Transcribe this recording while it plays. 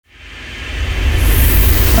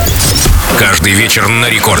Каждый вечер на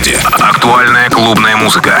рекорде. Актуальная клубная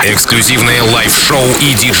музыка, эксклюзивные лайв-шоу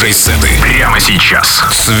и диджей-сеты. Прямо сейчас.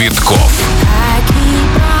 Цветкоff.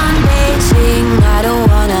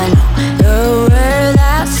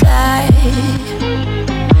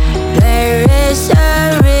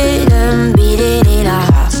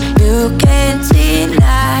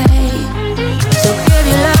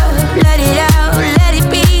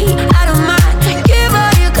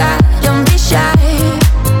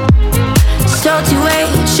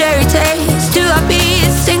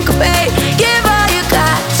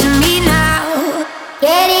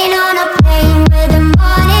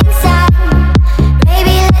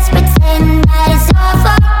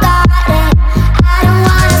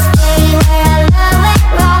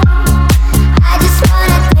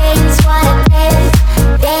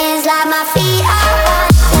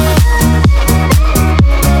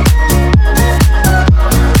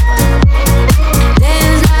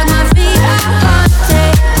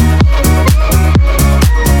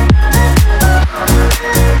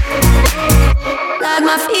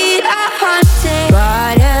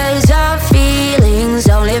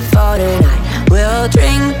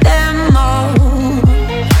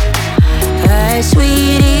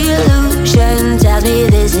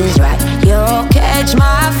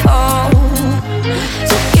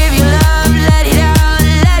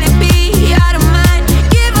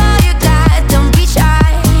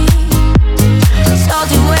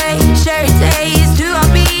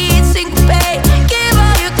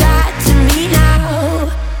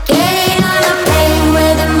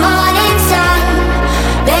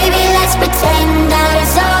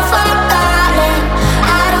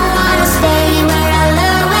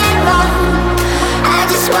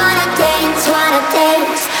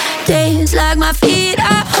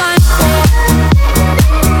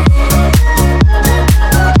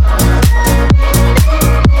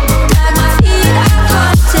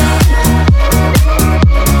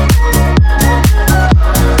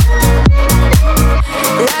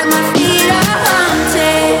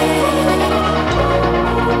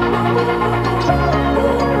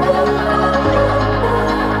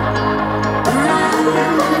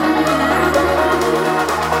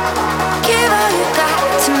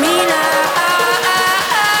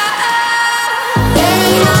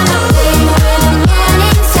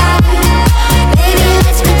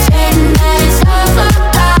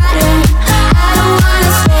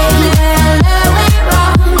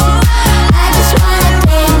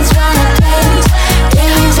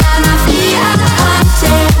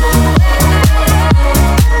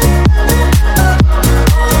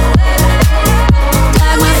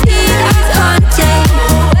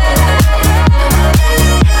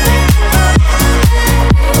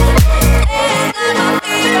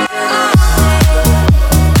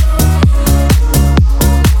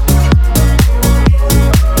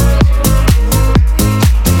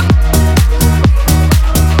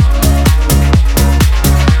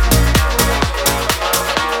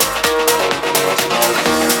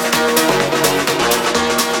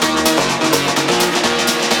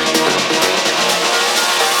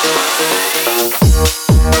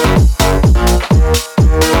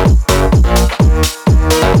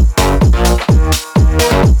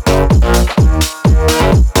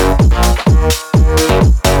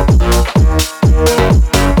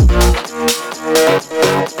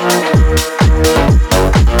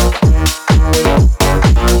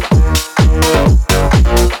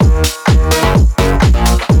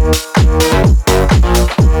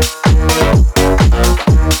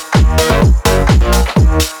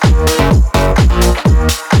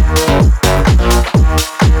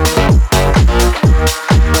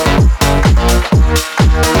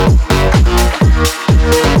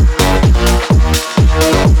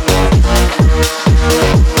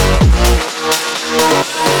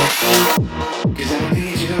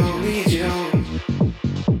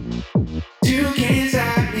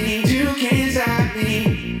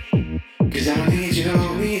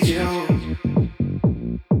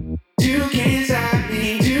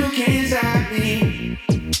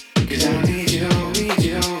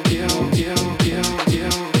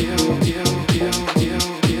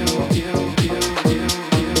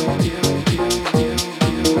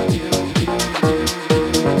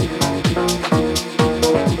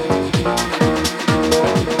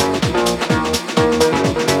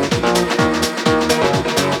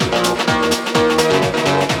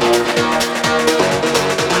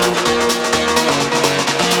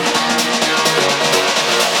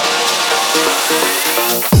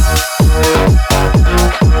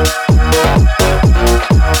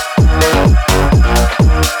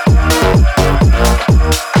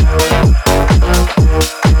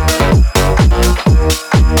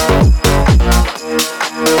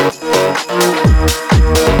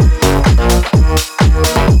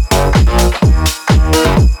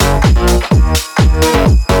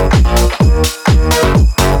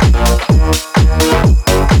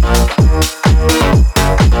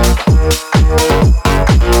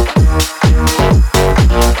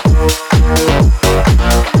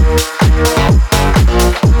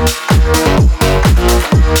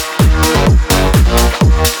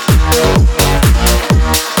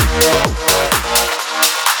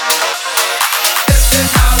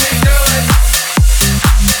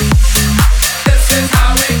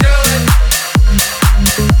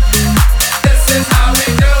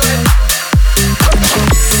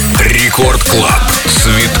 Club.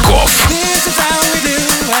 Цветкоff. This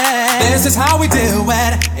is how we do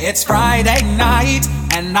it. It's Friday night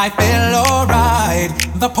and I feel alright.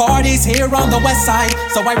 The party's here on the west side,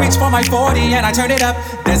 so I reach for my 40 and I turn it up.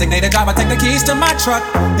 Designated driver, take the keys to my truck.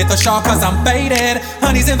 Hit the shawl cause I'm faded.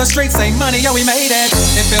 Honey's in the streets, say money, yo, we made it.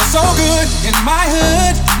 It feels so good in my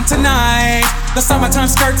hood tonight. The summertime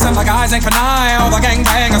skirts and the guys ain't canine. All the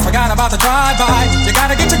gangbangers forgot about the drive-by. You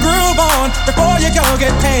gotta get your groove on before you go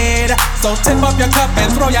get paid. So tip up your cup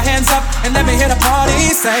and throw your hands up and let me hear the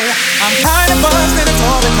party say, I'm kinda buzzed and it's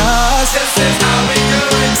all in us. This is how we do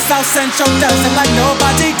it. South Central does it like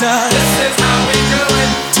nobody does. This is how we do it.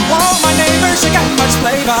 To all my neighbors, you got much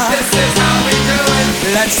flavor. This is how we do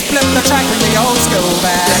it. Let's flip the track with the old school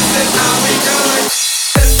band. This is how we do it.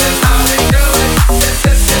 This is how we do it.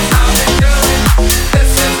 This is how we do it.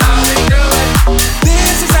 This is how we do it. This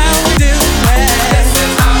is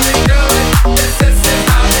how we do it. This is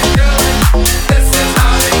how we do it. This is how we do it. This is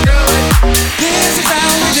how we do it. This is how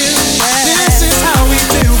we do it. This is how we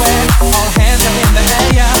do it. All hands up in the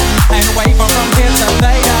air and wave from here to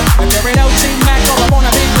there. If you're an OG Mac or I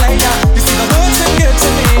wanna be player, you see the hood's been good to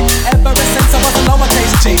me ever since I was a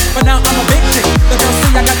lowercase G. But now I'm a big G. The girls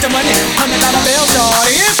see I got the money, $100 bill,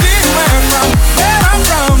 shorty. If you were from where I'm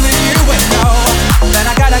from, then you would know that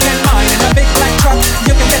I gotta get mine in a big black truck.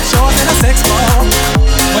 You can get yours in a 6-4.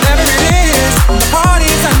 Whatever it is, the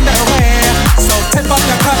party's underway. So tip up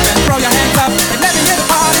your cup and throw your hands up and let me hear the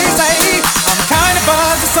party say, I'm kinda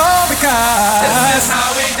buzzed, it's all because This is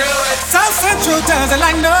how we do it. South Central does it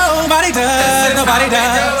like nobody does. Nobody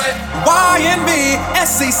does. YNB,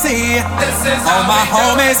 SCC. This is All how my we do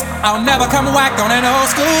homies, I'll never come whack on an old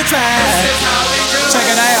school track. This is how we do it. Check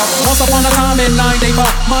it out. Once upon a time in '94,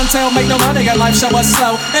 Montell made no money and life show was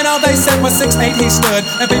slow. And all they said was 6'8" he stood,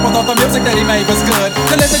 and people thought the music that he made was good.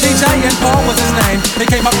 The little DJ and Paul was his name. He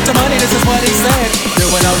came up to money, this is what he said.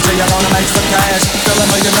 Doing OG, you're gonna make some cash. Fill a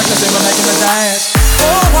million records and we're making the dash.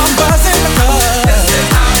 Oh, I'm buzzing because This is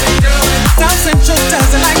how we do it. South Central does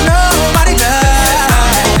it like nobody does.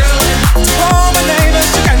 To all my neighbors,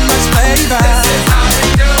 you got much flavor. This is how we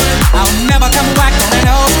do it. I'll never come whack on an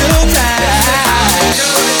old school track.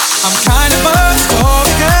 I'm kinda buzzed for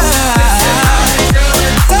because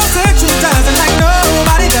South Central does it like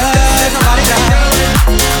nobody does. Nobody does.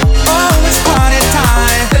 Oh, it's party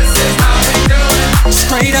time. This is how we do it.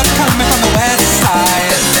 Straight up coming from the west side.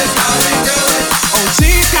 This is how we do it.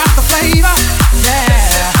 OG's got the flavor.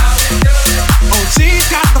 Yeah. OG's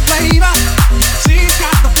got the flavor.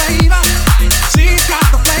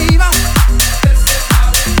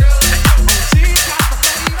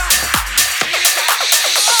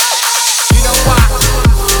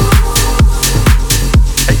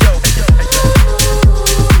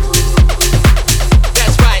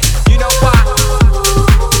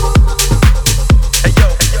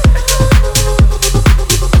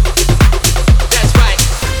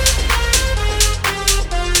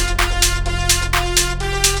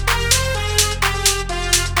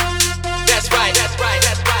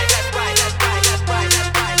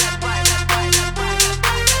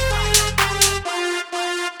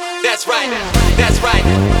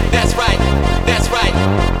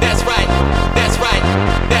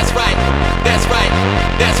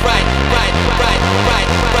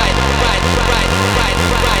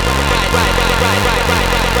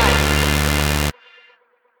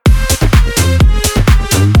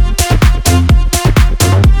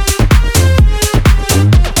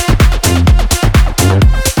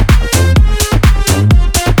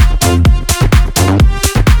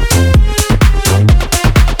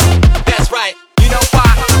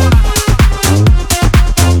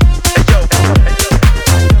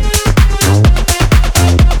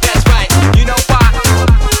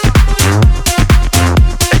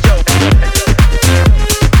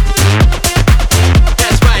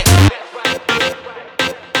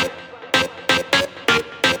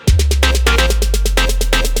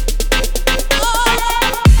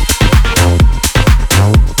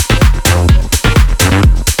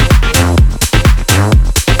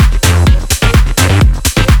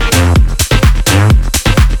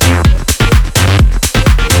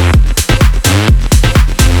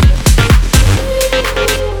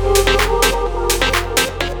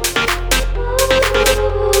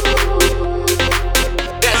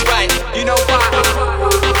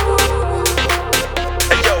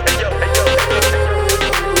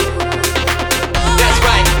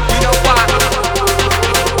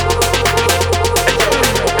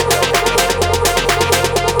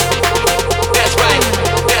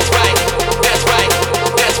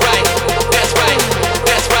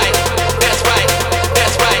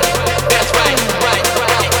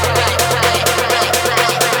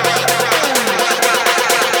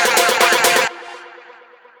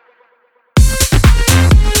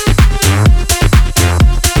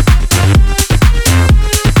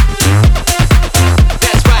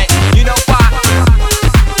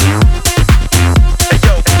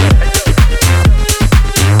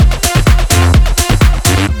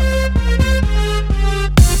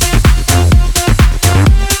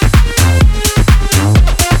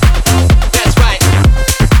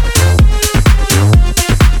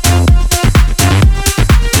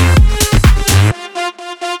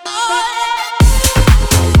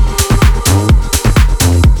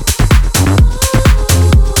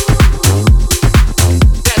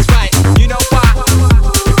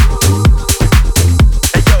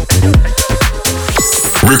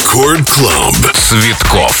 Рекорд Клаб.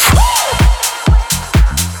 Цветкоff.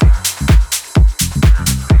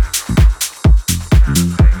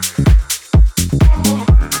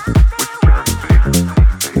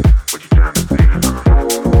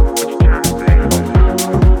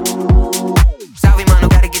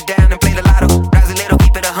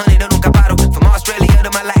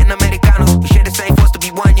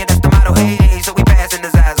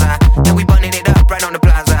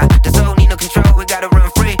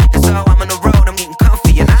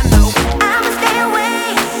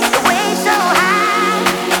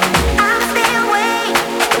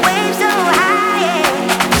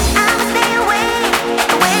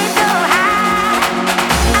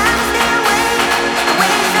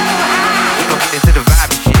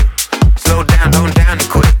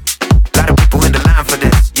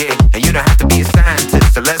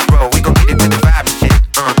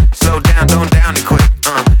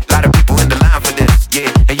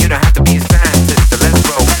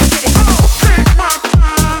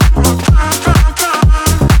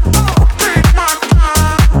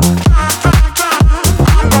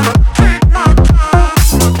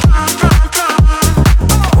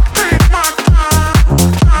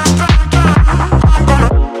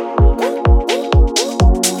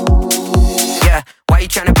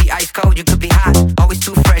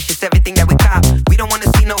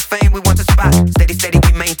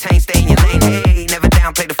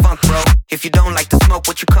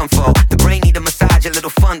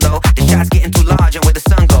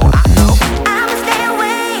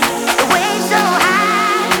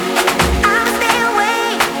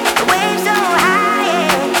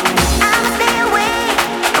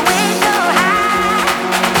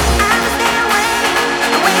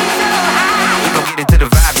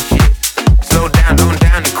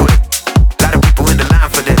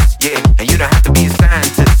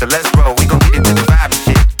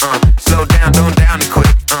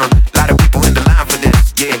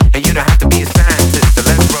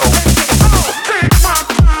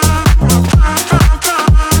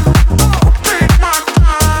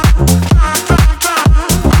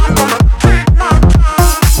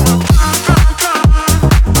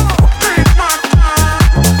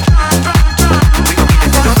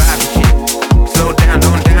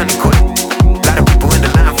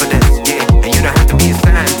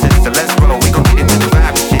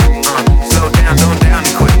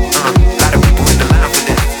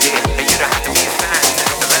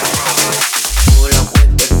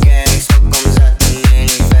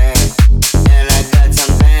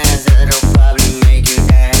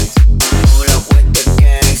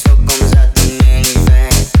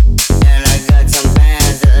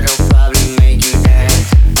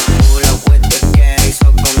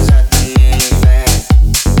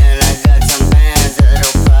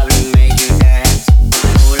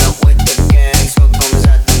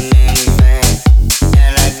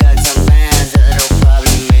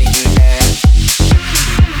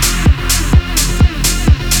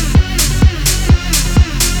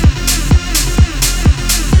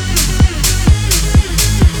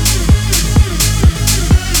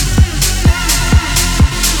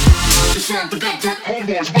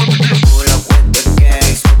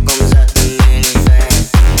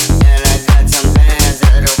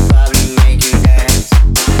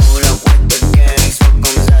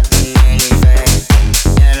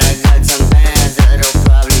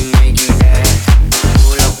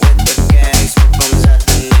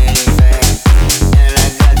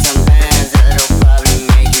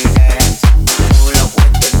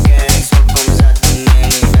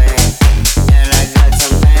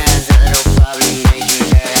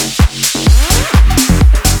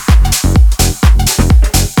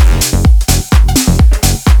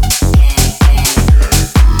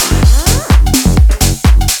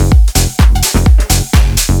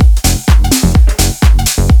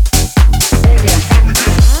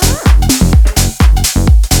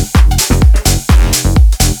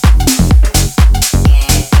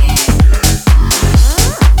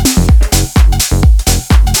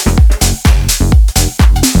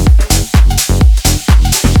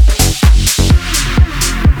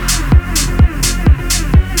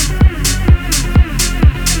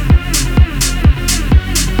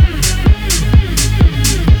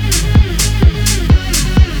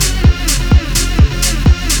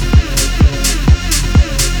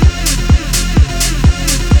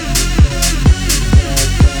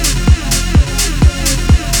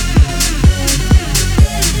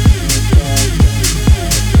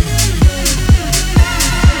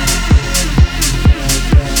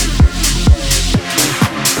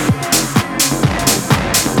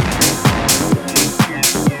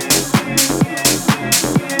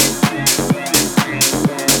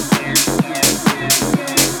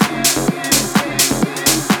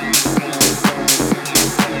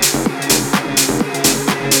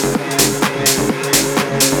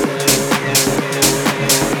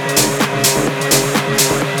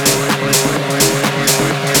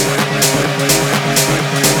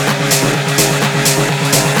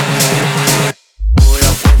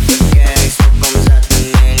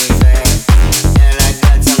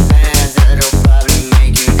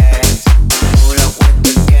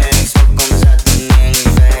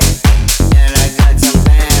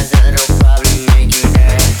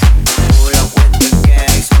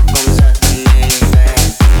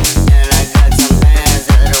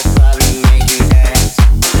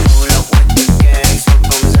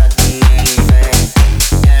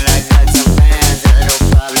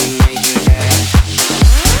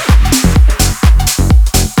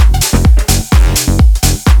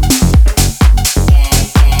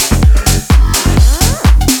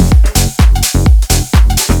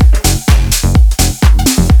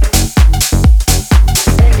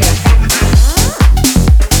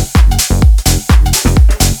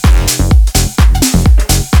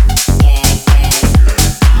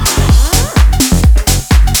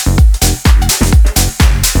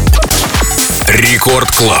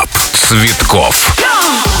 Рекорд Клаб. Цветкоff.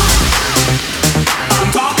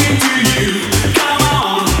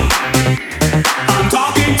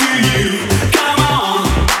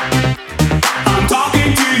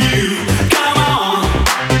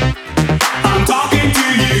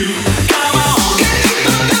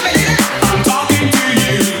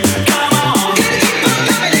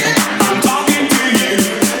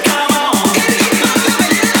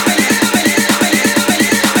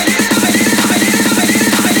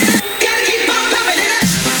 Gotta keep on loving it.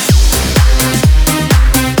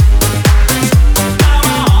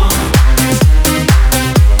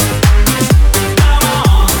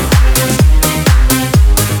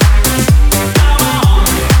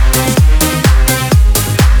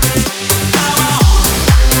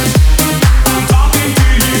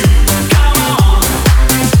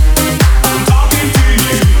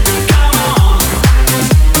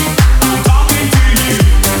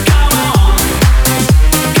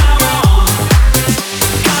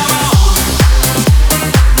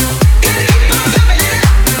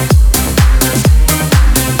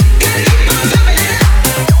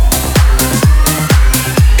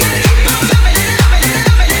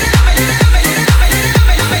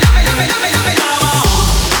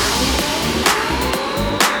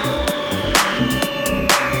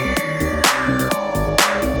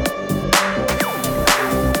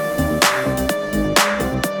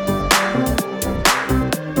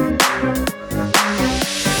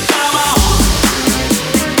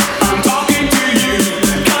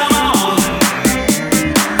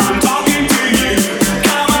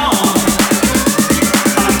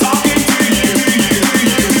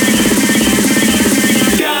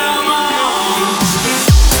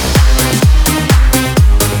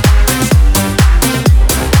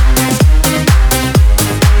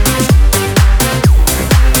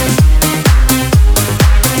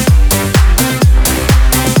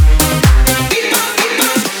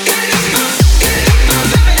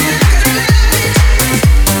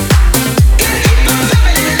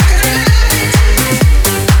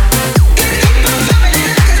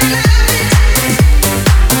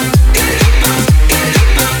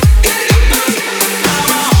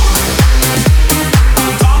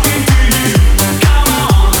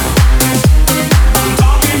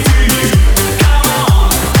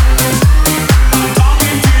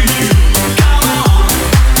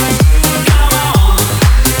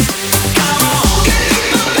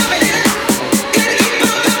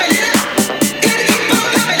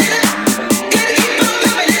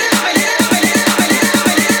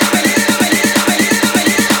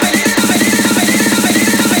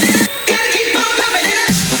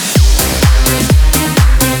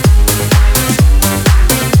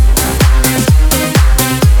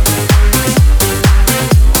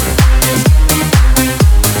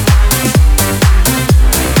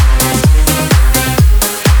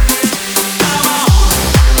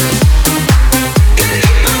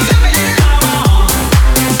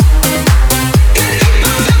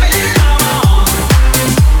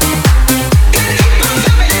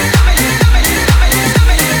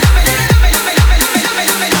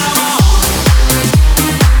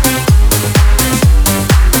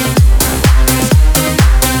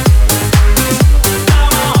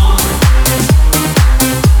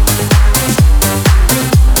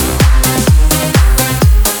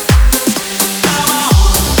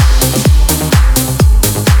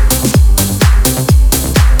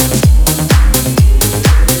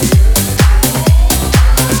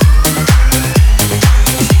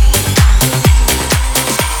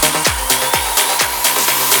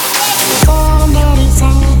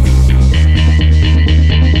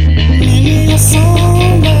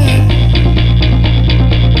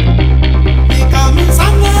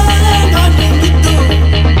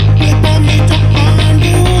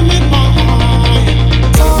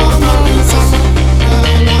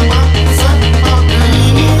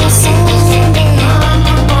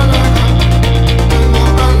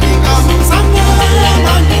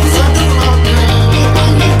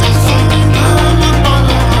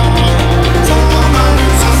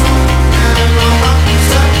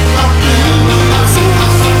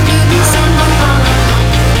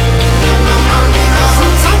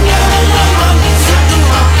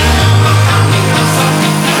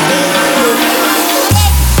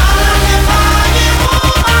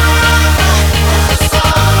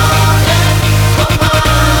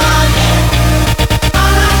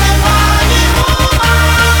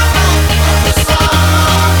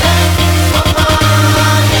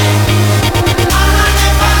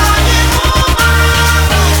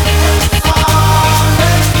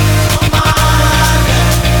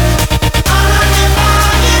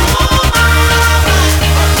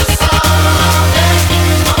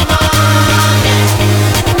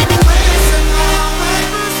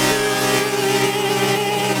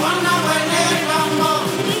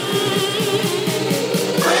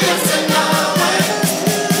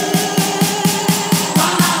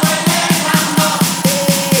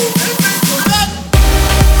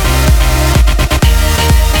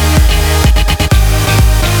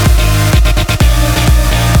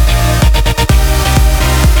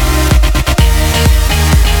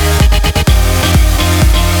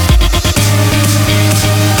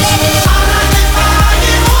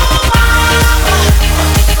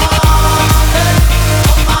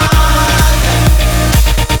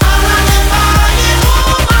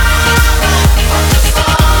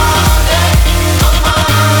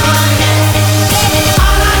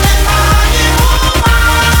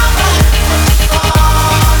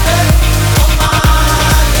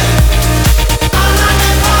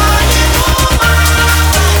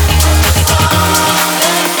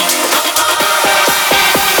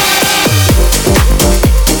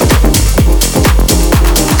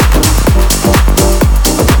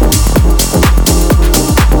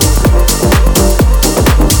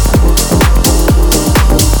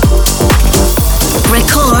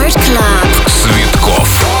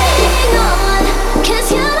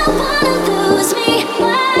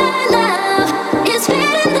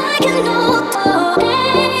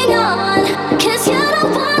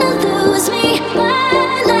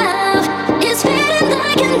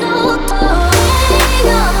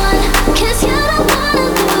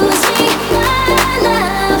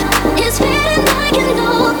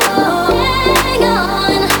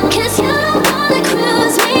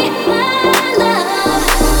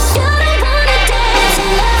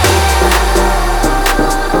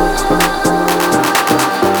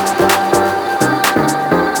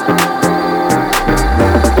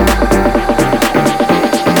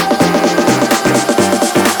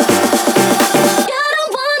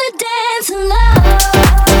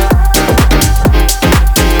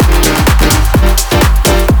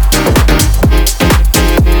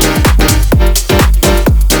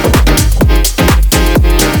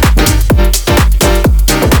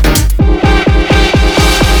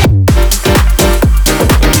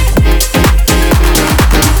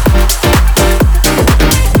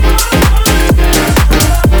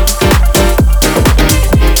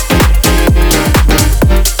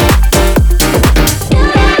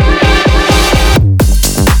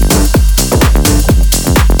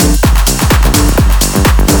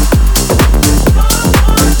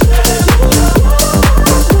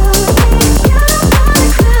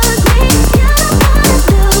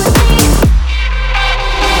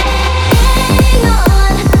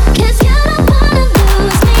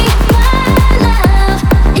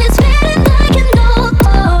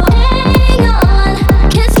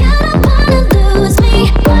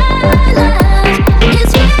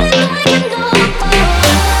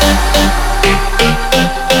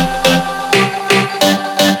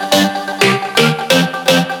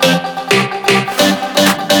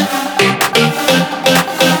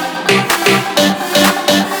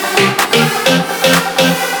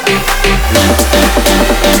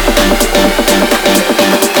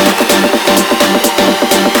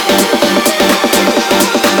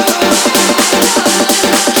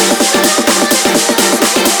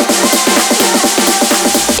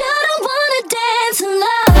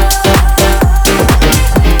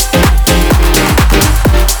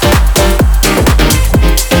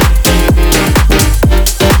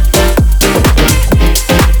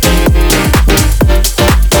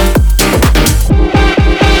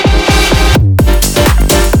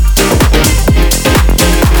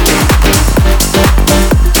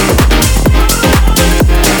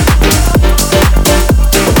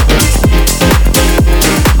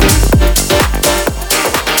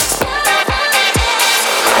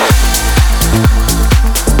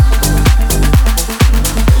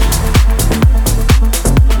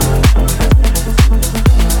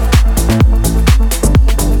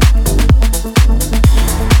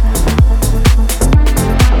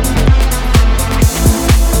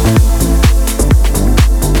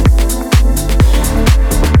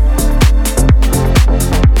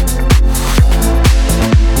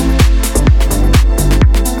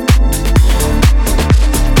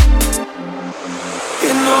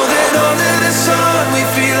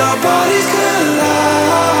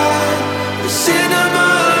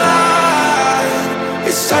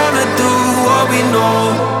 we know.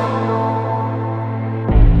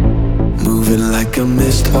 Moving like a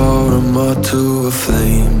mist or a moth to a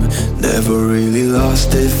flame. Never really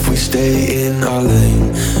lost if we stay in our lane.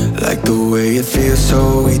 Like the way it feels,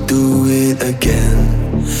 so we do it again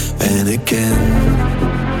and again.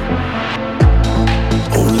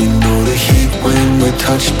 Only know the heat when we're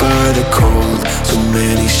touched by the cold. So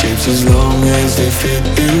many shapes as long as they fit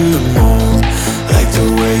in the mold. Like the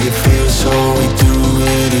way it feels, so we do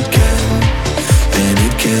it again and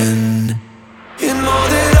again. You know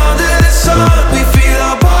that under the sun we feel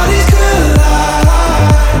our bodies collide.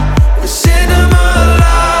 We're cinema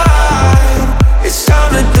alive. It's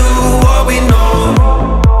time to do what we know.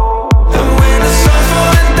 And when the sun's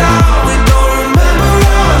falling down, we don't remember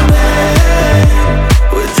our name.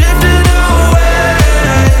 We're drifting away.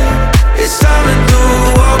 It's time to do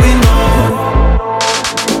what we know.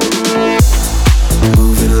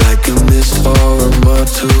 Moving like a mist or a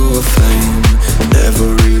moth to a flame. Never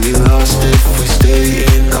really lost if we stay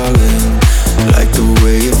in our lane. Like the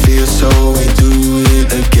way it feels, so we do it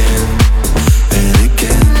again and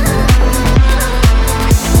again.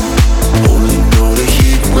 Only know the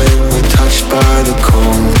heat when we're touched by the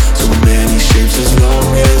cold. So many shapes as long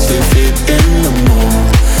as they fit in the mold.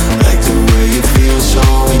 Like the way it feels, so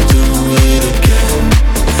we do it again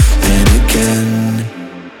and again.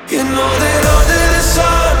 You know that under the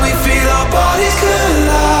sun we feel our bodies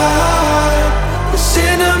collide. We're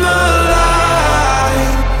cinema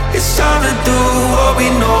alive. It's time to do what we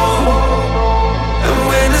know. And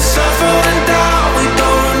when the sun's falling down, we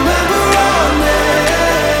don't remember our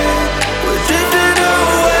name. We're drifting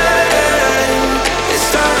away. It's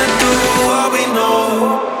time to do what we know.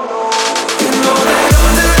 You know that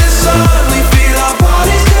under the sun we feel our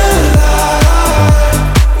bodies collide.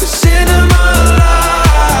 We're cinema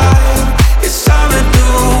alive. It's time to do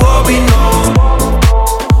what we know.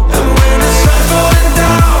 And when the sun's falling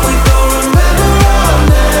down, we don't remember our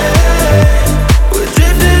name. We're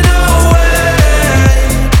drifting away.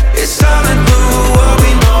 It's time to do what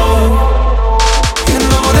we know. You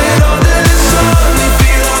know that under the sun we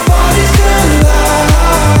feel our bodies collide.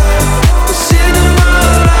 We're cinema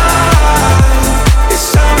alive. It's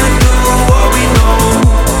time to do what we know.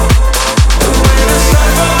 And when the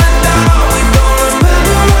sun's falling down, we don't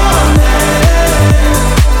remember our name.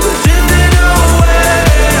 We're drifting away.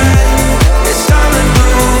 It's time to do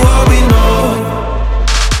what we know.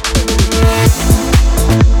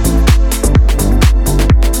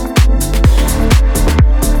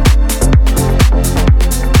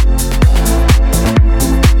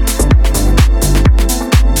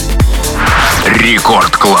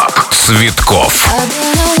 Рекорд Клаб. Цветкоff. I've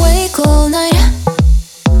been awake all night.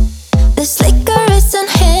 This liquor isn't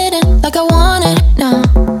hidden like I want it, no.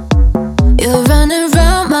 You're running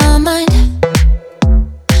around my mind.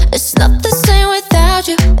 It's not the same without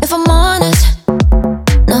you, if I'm honest.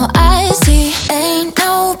 No, I see, ain't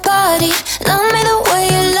nobody love me the way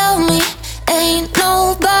you love me. Ain't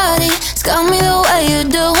nobody's got me the way you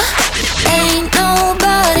do. Ain't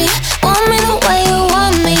nobody want me the way you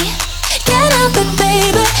want me. Can't help it,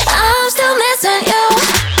 baby, I'm still missing you.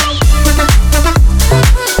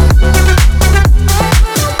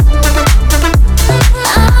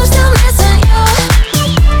 I'm still missing you.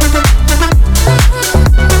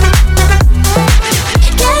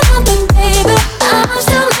 Can't help it, baby, I'm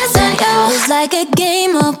still missing you. It's like a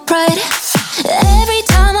game of pride. Every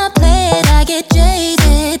time I play it, I get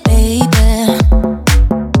jaded, baby.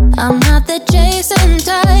 I'm not the Jason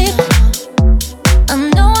type. I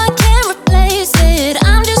know I can't replace it.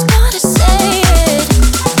 I'm just gonna say it.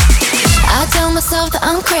 I tell myself that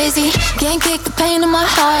I'm crazy. Can't kick the pain in my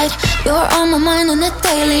heart. You're on my mind on a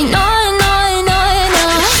daily. No, no, no, no.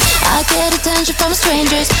 I get attention from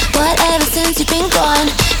strangers, but ever since you've been gone,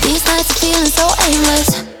 these nights are feeling so aimless.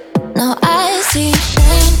 Now I see,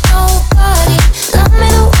 ain't nobody love me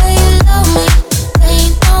the way you love me.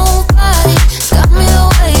 Ain't nobody got me the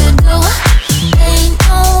way you do. Ain't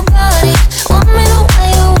nobody want me the way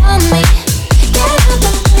you want me. Can't help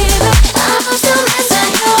it, baby, I'm still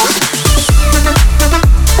missing you.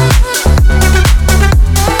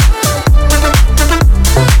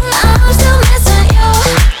 I'm still missing you.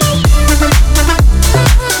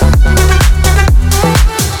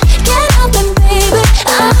 Can't help it, baby,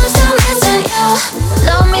 I'm still missing you.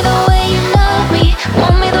 Love me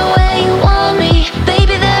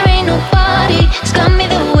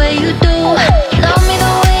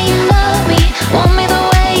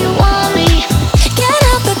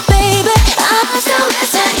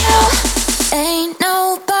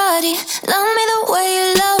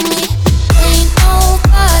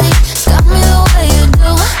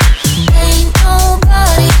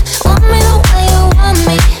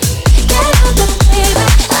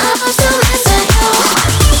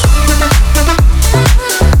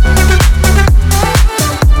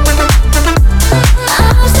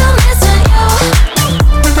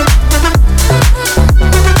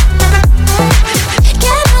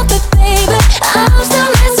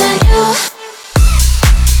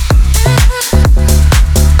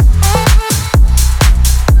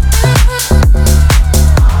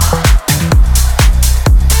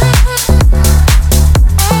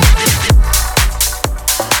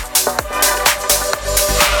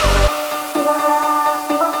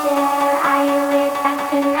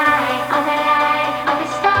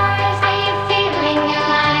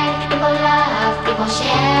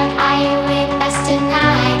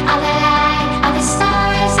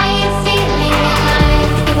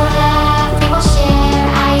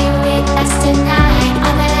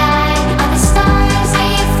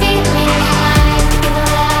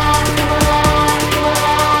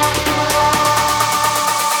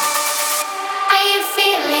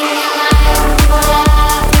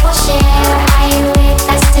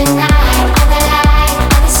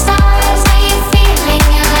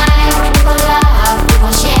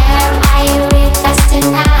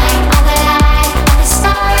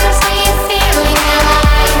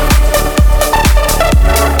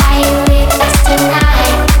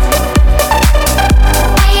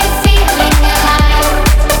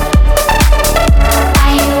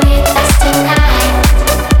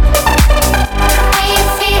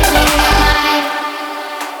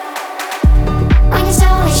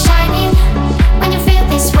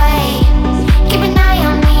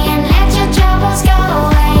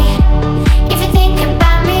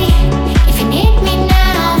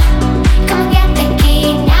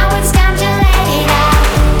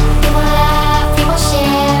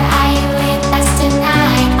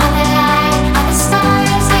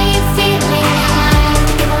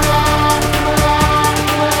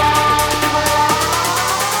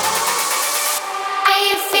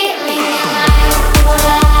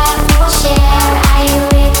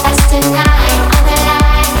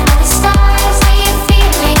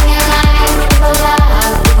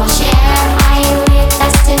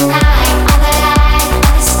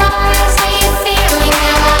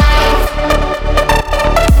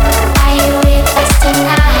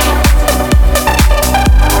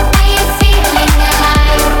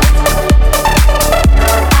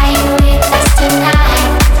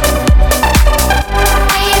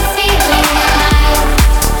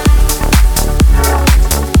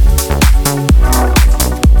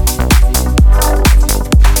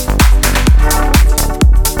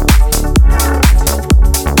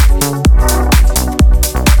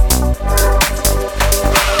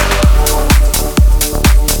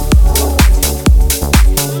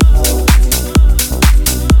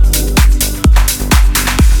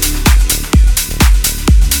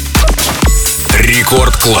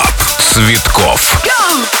Рекорд Клаб. Цветкоff.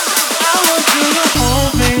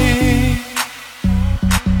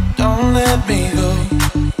 Don't let me go.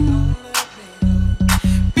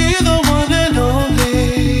 Be the one and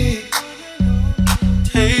only.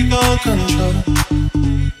 Take all control.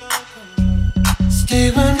 Stay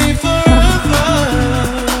with me forever.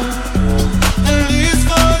 At least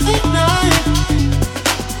for the night.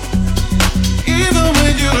 Even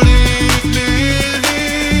when you leave me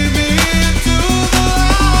to the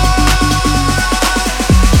light.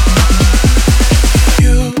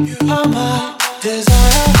 You are my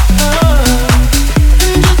desire.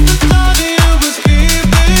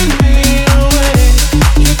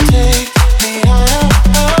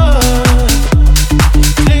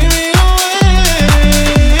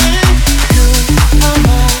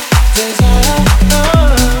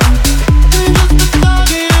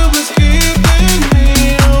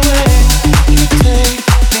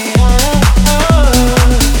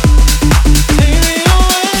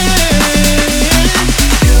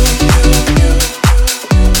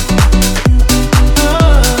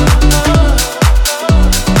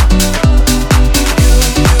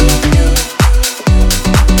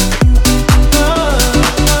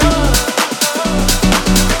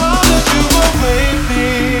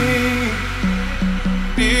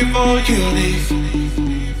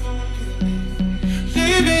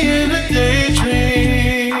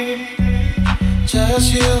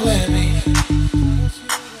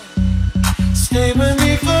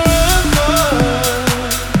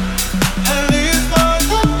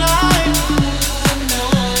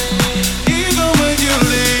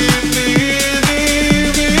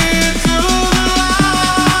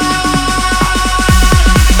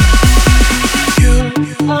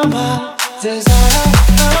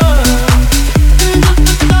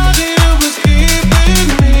 Keeping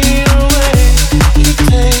me away, you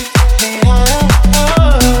take me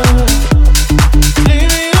higher.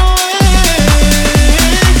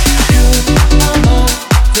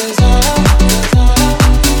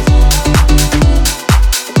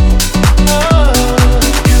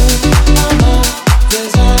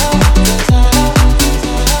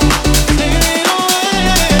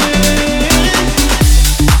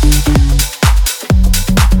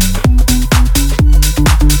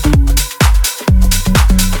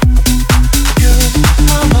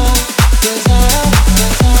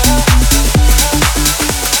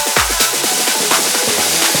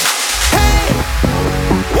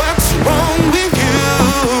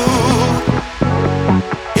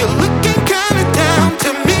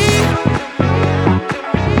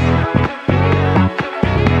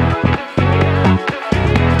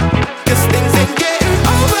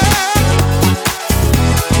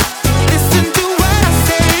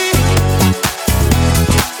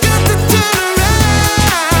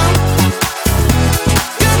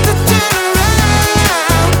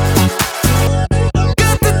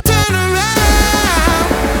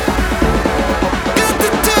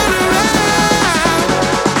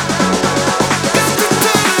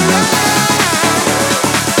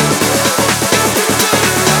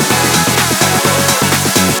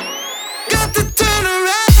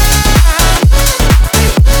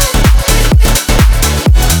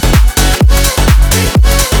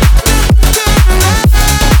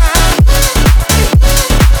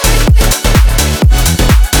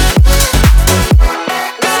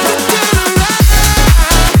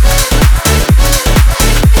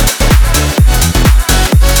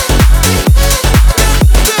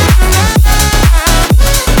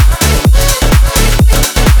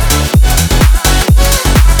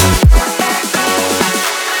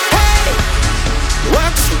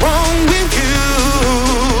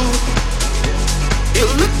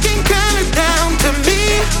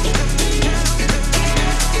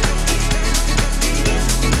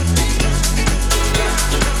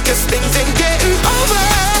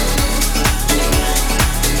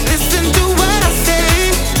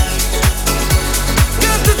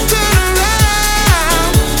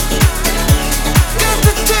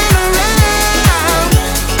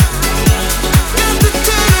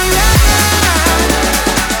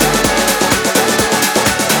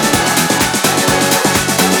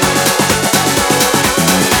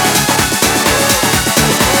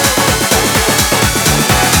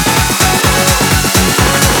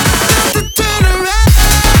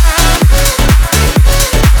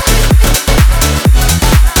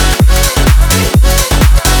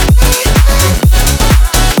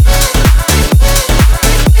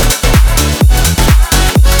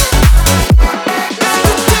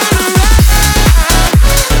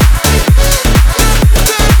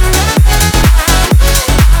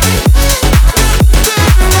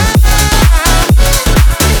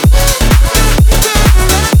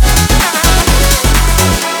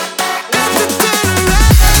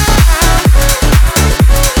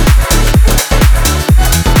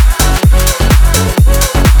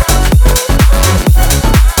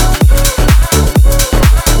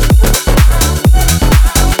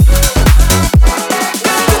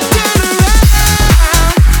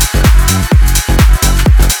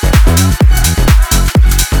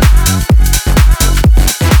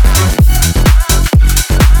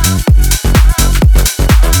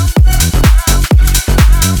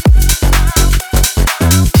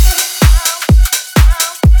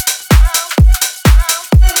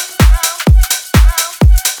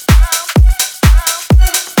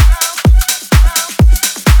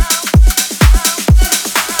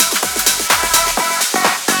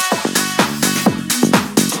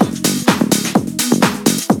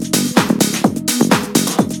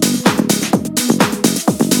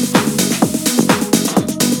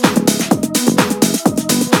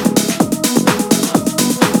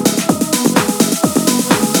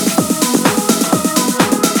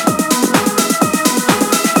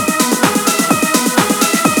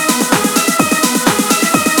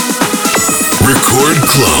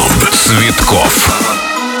 Club. Цветкоff.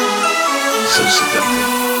 So seductive.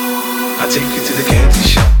 I take you to the candy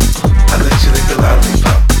shop. I let you lick the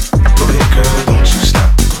lollipop. Go ahead, girl, don't you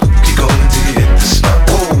stop. Keep going till you hit the spot.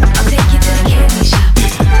 Whoa. I'll take you to the candy shop.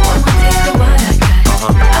 Yeah. One more taste of what I got.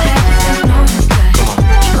 I have to say no, you got. Come on.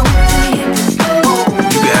 Keep going till you hit the spot.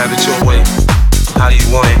 You can have it your way. How do you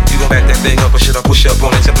want it? You gon' back that thing up or should I push up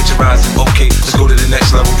on it? Temperature rising, okay, let's go to the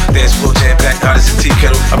next level. Dance floor jam packed, hot as a tea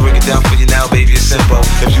kettle. I break it down for you now, baby, it's simple.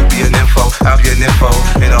 If you be an info, I'll be an info.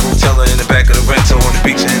 In a hotel or in the back of the rental, on the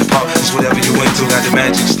beach or in the park, it's whatever you into. Got the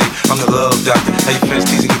magic stick, I'm the love doctor. How you fans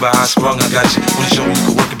teasing you by how I sprung, I got you. Wanna show me you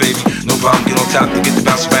can work it, baby? No problem, get on top to get the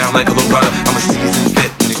bounce around like a little brother. I'm a seasoned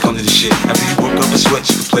vet when it comes to the shit. After you work up a sweat,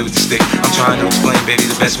 you can play with the stick. I'm trying to explain, baby,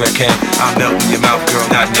 the best way I can. I'll melt in your mouth, girl,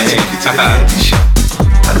 not in your hand. To the candy shop.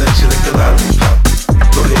 I let you lick the lollipop.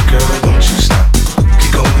 Go ahead, girl, don't you stop.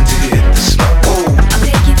 Keep going till you hit the spot. Whoa. I'll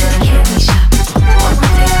take you to the candy shop. One more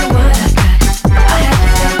taste of what I got. I have to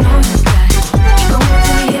say no, you got. Keep going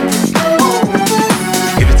till you hit the spot.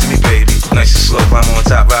 Give it to me, baby, nice and slow. I'm on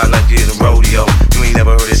top, ride like you're in a rodeo. You ain't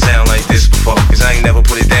never heard it sound like this before, cause I ain't never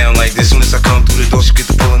put it down like this. Soon as I come through the door, she get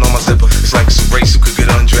the pulling on my zipper. It's like it's a race, who could get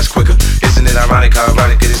undressed quicker. Isn't it ironic how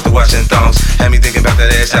erotic it is to watch and thongs? Had me thinking about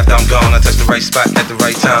that ass after I'm gone. I touch the right spot at the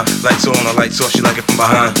right time. Lights on or lights off, she like it from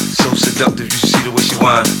behind. So seductive, you should see the way she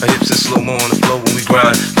whine. Her hips in slow-mo on the floor when we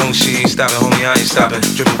grind. No, she ain't stopping, homie, I ain't stopping.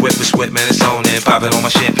 Dripping wet with sweat, man, it's on and popping on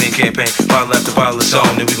my champagne campaign. Bottle after bottle, it's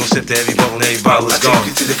on. Then we gon' sip to every bottle and every bottle is gone. I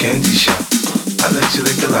take you to the candy shop. I let you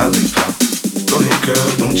lick the lollipop. Go ahead, girl,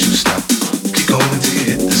 don't you stop. Keep going till you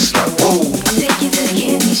hit the spot. Whoa. I'll take you to the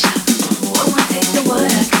candy shop. One more taste of what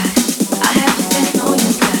I got. I have to say no,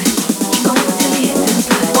 you got. Keep going till you hit the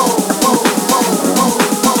spot.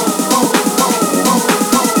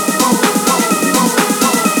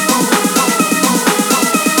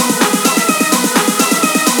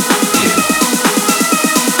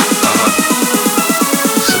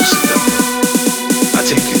 So seductive. I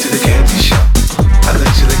take you to the candy shop. I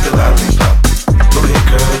let you lick the lollipop. Go ahead,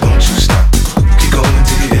 girl, don't you stop. Keep going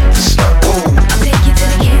till you hit the spot. Whoa. I'll take you to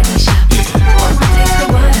the candy shop. One more taste of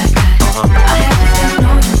what I got. I have to say no,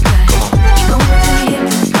 you got. Keep going till you hit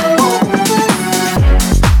the spot.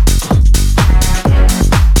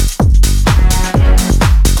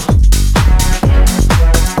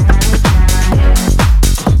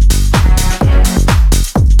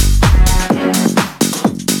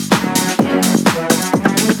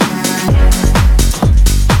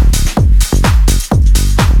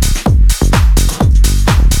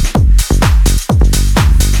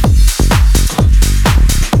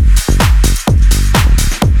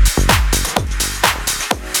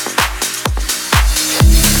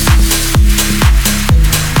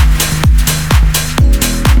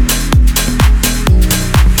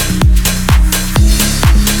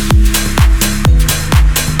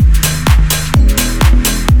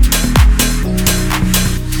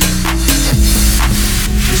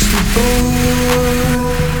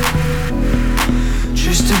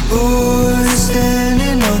 Just a boy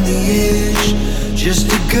standing on the edge.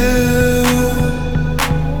 Just a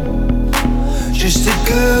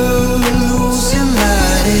girl losing my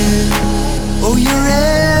head. Oh, you're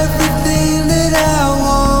everything that I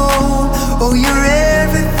want. Oh, you're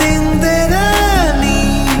everything that I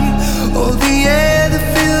need. Oh, the air that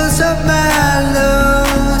fills up my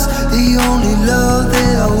lungs, the only love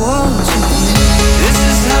that I want to be. This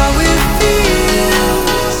is how it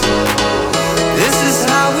feels. This is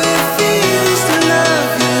how it feels to love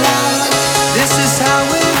you like. This is how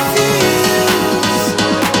it feels.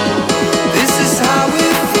 This is how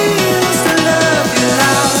it feels to love you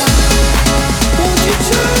like. Won't you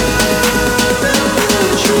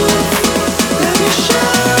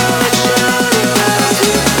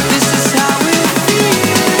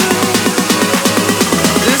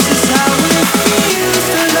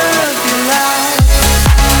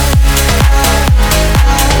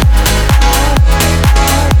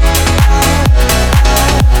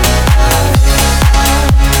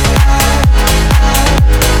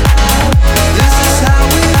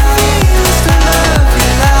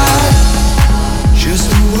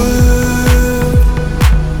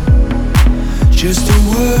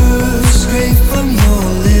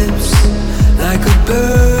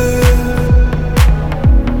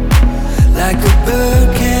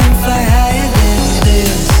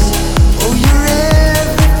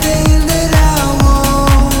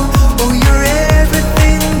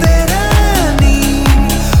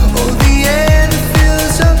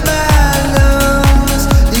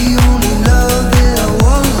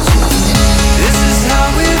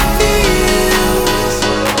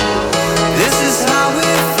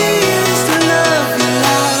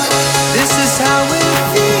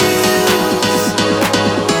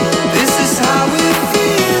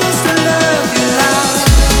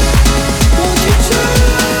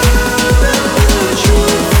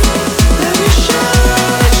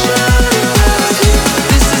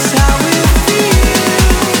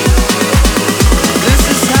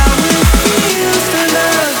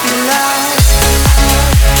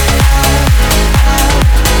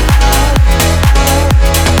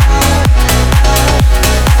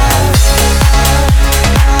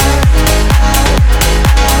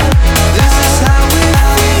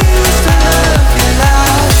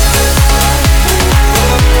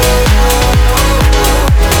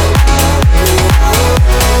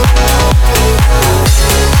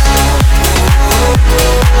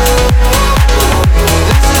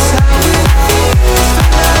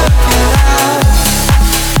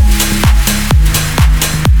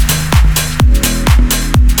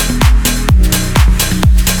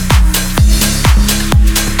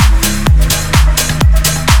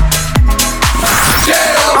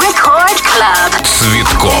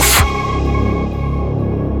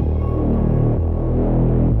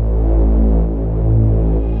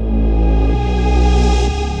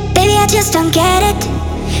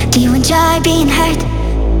Do you enjoy being hurt?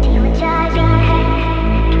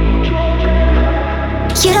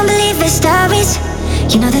 You don't believe the stories.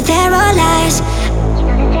 You know that they're all lies.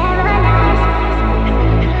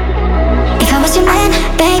 If I was your man,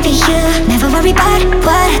 baby, you never worry about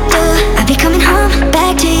what I do. I'd be coming home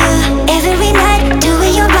back to you every night,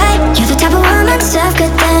 doing you right. You're the type of woman, serve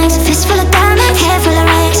good things. Fist full of diamonds, hair full of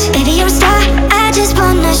rings. Baby, you're a star. I just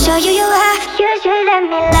wanna show you you are. You should let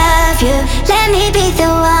me love you. Let me be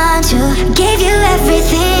the one to give you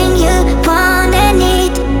everything you want and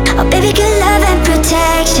need. Oh baby, good love and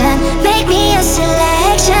protection. Make me a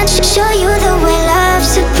selection. Show you the way love's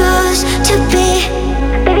supposed to be.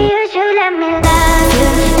 Baby, you should let me love you,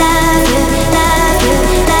 love you, love you,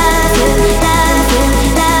 love you, love you,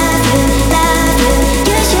 love you, love you.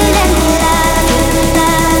 You should let me love you,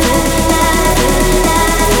 love you, love you,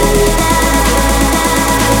 love you, love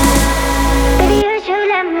you. Baby, you should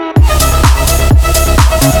let me.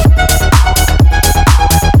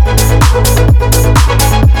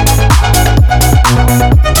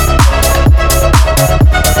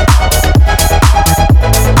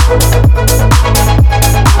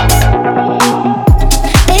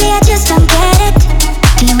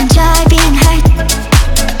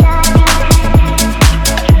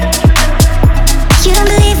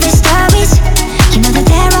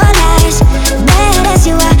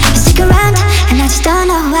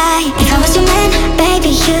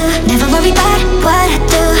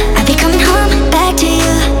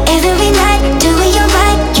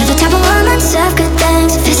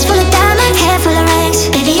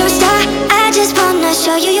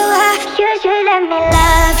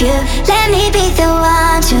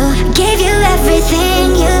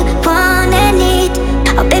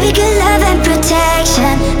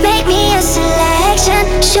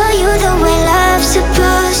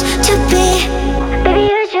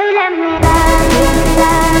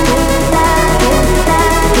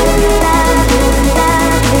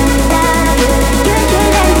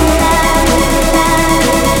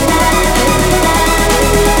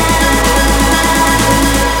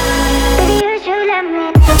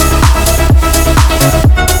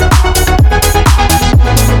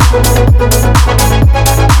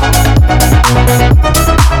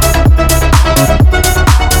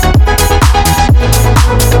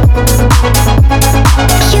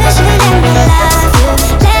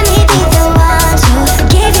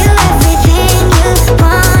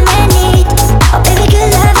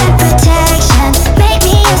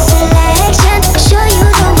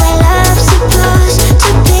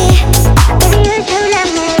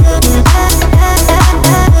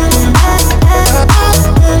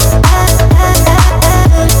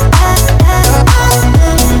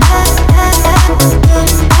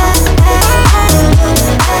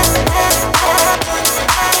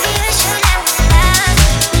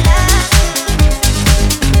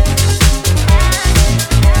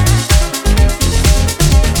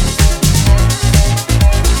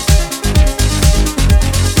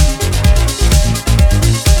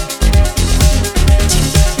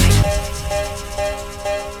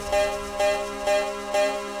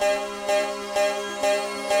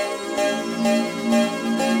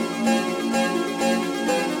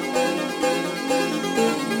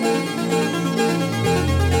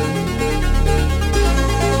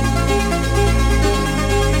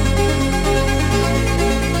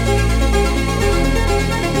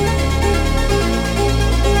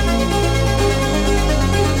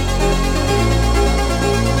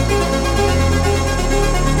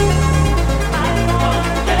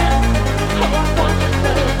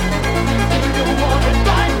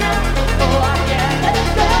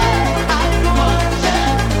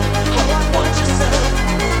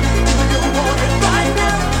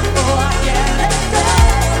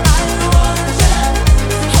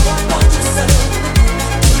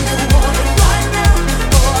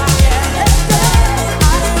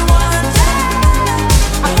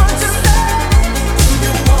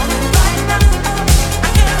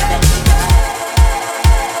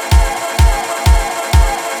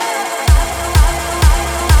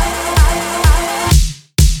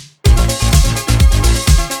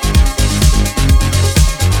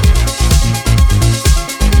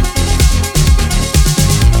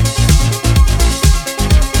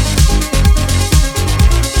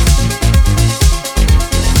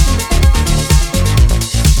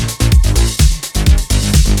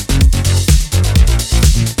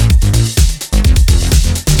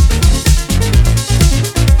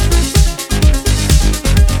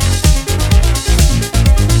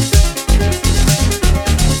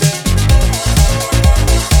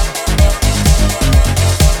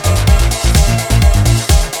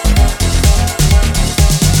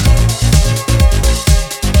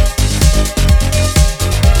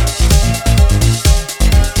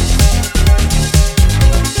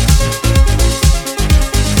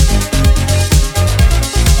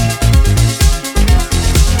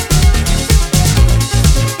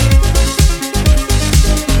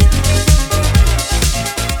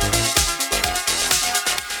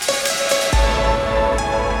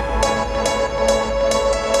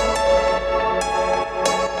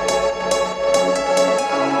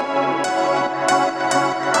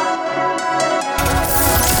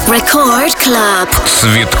 Record Club.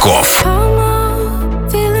 Цветкоff.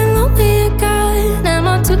 Feeling lonely again. Am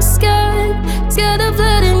I too scared? Scared of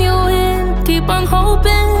letting you in. Keep on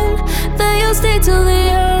hoping that you'll stay till the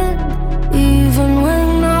end, even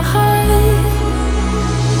when I hide.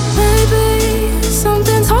 Maybe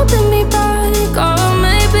something's holding me back, or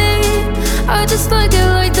maybe I just like it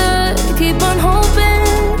like that. Keep on hoping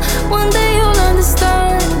one day you'll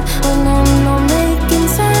understand when I'm not making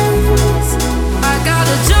sense. I got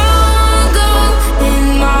a jungle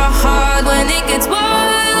in my heart when it gets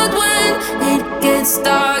wild, when it gets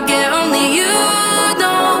dark. Yeah, only you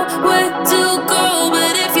know where to go.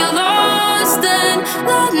 But if you're lost, then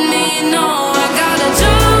let me know. I got a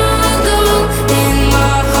jungle in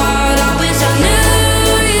my heart. I wish I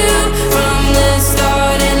knew you from the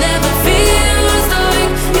start. It never feels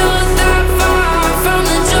like you're that far from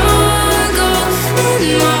the jungle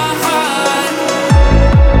in my heart.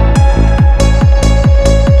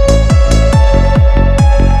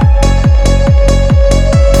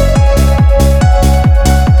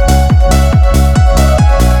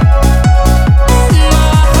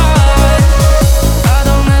 I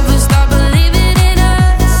don't ever stop believing in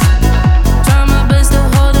us. Try my best to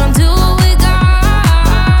hold on to what we got.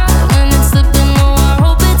 When it's slipping, oh, I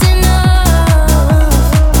hope it's enough.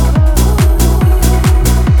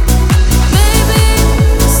 Maybe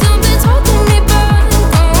something's holding me back.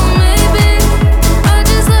 Oh, maybe I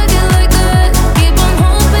just like it like that. Keep on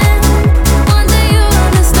hoping one day you'll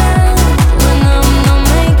understand when I'm not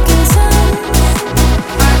making sense.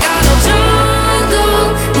 I got a jungle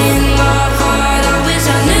in my heart. I wish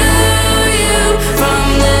I knew you from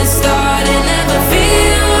the start. It never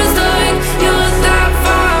feels like you're that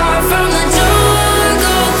far from the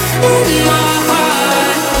jungle in my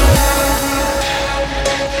heart.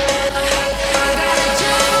 I got a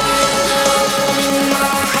jungle in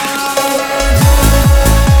my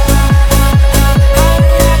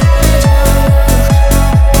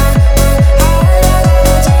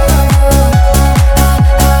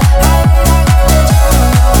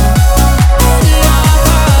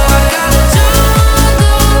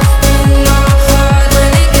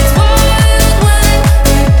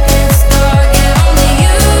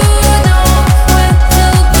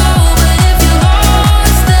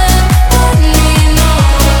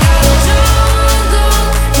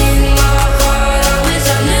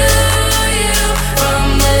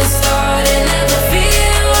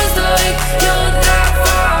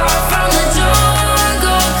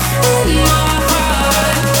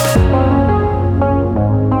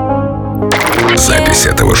Запись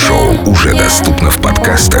этого шоу уже доступна в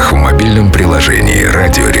подкастах в мобильном приложении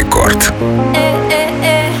Радио Рекорд.